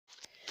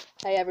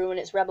Hey everyone,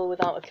 it's Rebel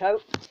Without a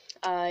Coat.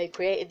 I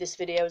created this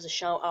video as a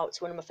shout out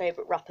to one of my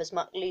favourite rappers,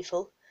 Mac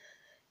Lethal.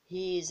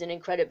 He's an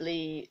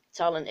incredibly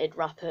talented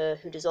rapper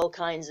who does all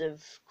kinds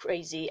of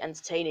crazy,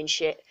 entertaining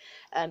shit.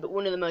 But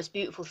one of the most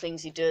beautiful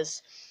things he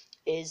does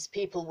is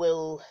people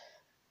will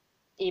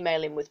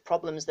email him with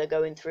problems they're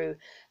going through,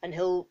 and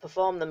he'll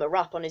perform them a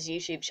rap on his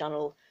YouTube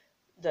channel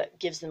that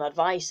gives them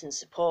advice and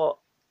support.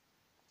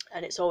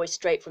 And it's always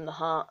straight from the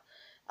heart.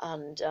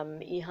 And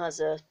he has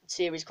a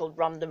series called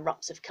Random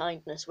Raps of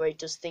Kindness, where he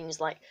does things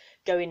like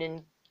going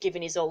and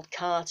giving his old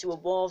car to a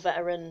war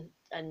veteran,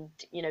 and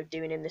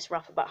doing him this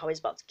rap about how he's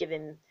about to give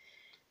him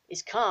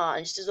his car,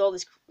 and just does all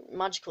this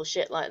magical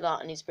shit like that.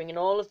 And he's bringing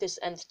all of this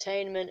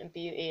entertainment and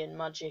beauty and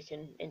magic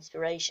and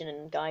inspiration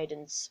and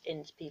guidance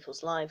into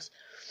people's lives.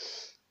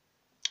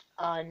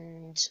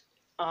 And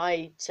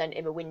I sent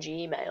him a whingy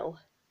email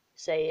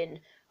saying,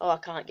 oh, I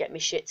can't get my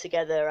shit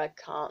together, I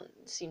can't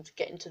seem to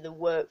get into the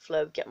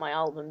workflow, get my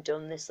album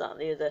done, this, that,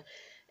 and the other.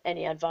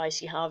 Any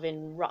advice you have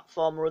in rap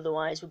form or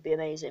otherwise would be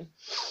amazing.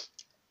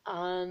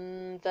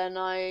 And then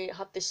I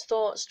had this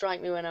thought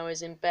strike me when I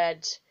was in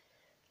bed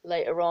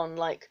later on,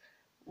 like,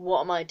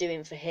 what am I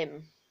doing for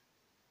him?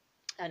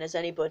 And has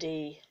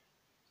anybody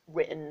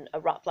written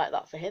a rap like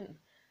that for him?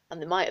 And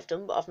they might have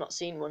done, but I've not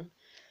seen one.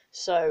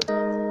 So,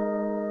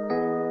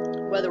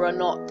 whether or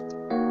not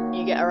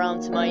you get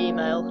around to my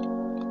email,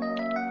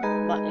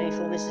 Mac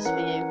Lethal, this is for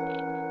you.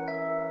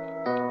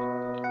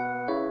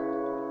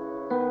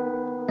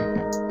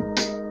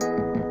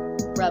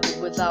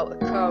 Rebel without a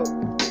coat.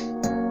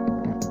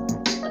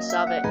 Let's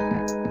have it.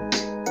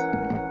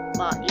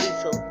 Mac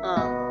Lethal,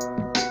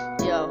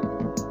 yo.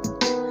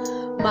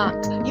 Mac,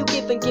 you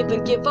give and give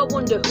and give, I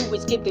wonder who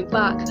is giving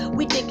back.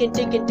 We dig and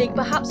dig and dig,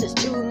 perhaps it's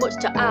too much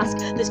to ask.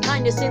 There's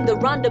kindness in the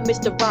random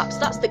Mr. Raps,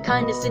 that's the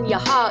kindness in your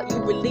heart you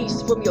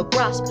release from your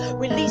grasp.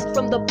 Released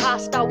from the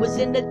past, I was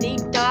in a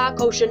deep dark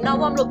ocean.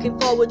 Now I'm looking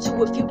forward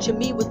to a future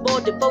me with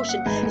more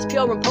devotion. It's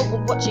pure and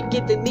potent what you're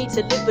giving me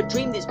to live a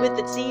dream. These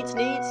withered seeds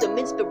need some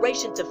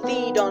inspiration to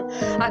feed on.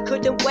 I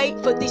couldn't wait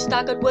for these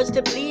staggered words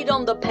to bleed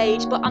on the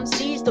page, but I'm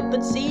seized up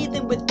and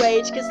seething with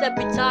rage, cause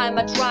every time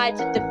I try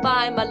to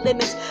define my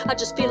limits, I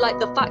just feel like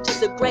the fact is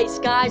the grey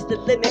sky's the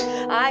limit.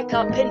 I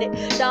can't pin it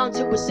down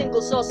to a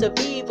single source of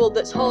evil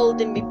that's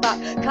holding me back.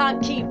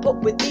 Can't keep up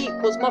with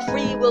equals. My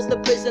free will's the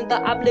prison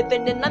that I'm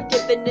living in. I'm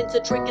giving into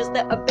triggers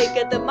that are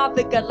bigger than my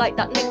vigor, like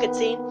that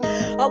nicotine.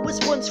 I was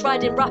once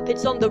riding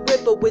rapids on the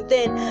river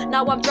within.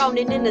 Now I'm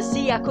drowning in a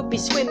sea I could be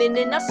swimming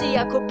in. I see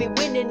I could be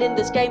winning in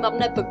this game I'm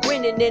never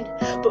grinning in,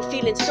 but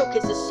feeling stuck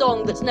is a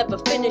song that's never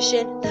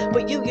finishing.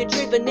 But you're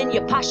driven in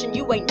your passion,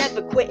 you ain't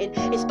never quitting,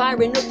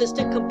 inspiring others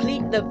to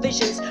complete their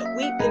visions.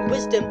 Weeping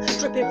wisdom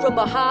dripping from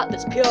a heart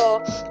that's pure.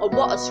 Oh,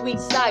 what a sweet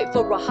sight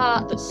for a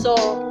heart that's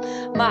sore.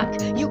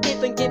 Mac, you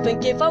give and give and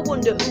give, I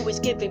wonder who is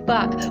giving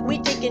back. We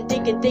dig and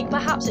dig and dig,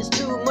 perhaps it's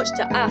too much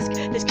to ask.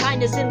 There's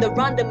kindness in the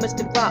randomest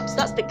of raps,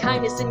 that's the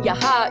kindness in your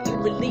heart you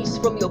release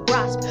from your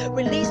grasp.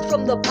 Released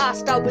from the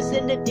past, I was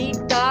in a deep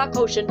dark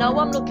ocean. Now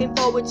I'm looking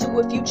forward to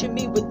a future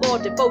me with more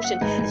devotion.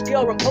 It's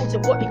pure and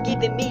potent what you're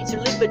giving me to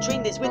live a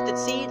dream. These withered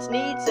seeds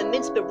need some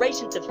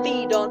inspiration to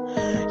feed on.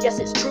 Yes,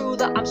 it's true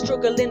that I'm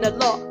struggling a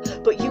lot,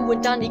 but you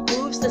and Danny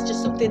Grooves, that's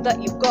just something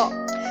that you've got.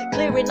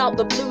 Clearing out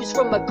the blues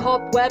from a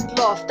cobweb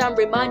loft. I'm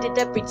reminded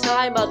every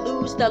time I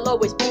lose there'll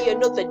always be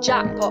another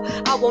jackpot.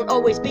 I won't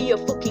always be a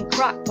fucking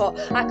crackpot.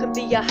 I can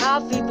be a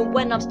have even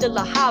when I'm still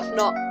a have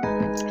not.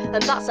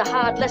 And that's a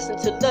hard lesson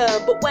to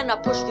learn, but when I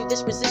push through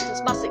this resistance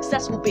my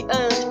success will be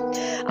earned.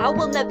 I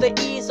will never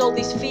ease all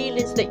these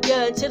feelings that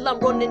yearn till I'm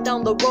running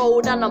down the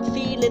road and I'm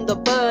feeling the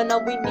burn.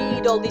 And we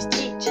need all these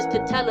teachers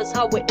to tell us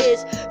how it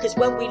is, cause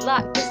when we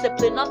lack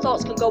discipline our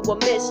thoughts can go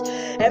amiss.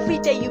 Every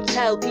day you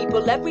tell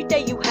people, every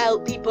day you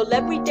help people,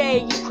 every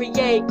day you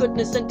create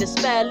goodness and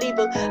dispel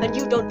evil. And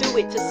you don't do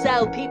it to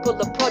sell people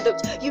a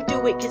product, you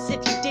do it cause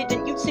if you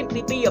didn't you'd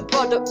simply be a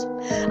product.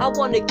 I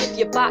wanna give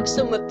you back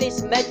some of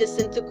this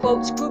medicine. To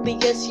quote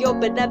Scroobius, your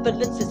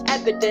benevolence is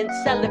evident.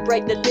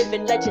 Celebrate the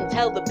living legend,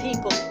 tell the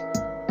people.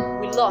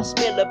 We lost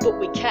Miller but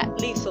we kept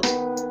Lethal.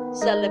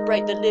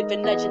 Celebrate the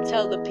living legend,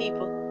 tell the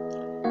people.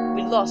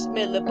 We lost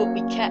Miller but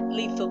we kept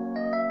Lethal.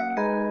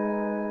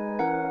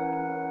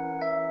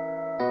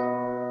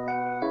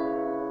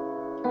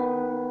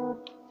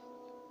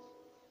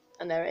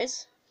 And there it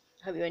is.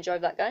 Hope you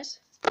enjoyed that, guys.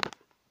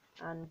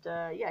 And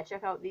yeah,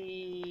 check out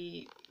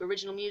the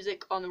original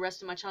music on the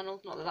rest of my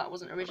channel. Not that that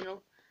wasn't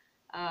original.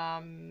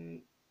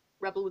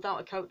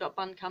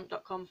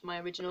 rebelwithoutacoat.bandcamp.com for my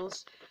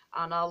originals,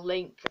 and I'll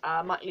link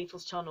Mac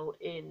Lethal's channel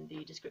in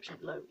the description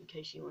below in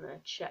case you want to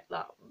check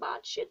that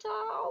bad shit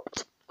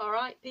out.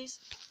 Alright, peace.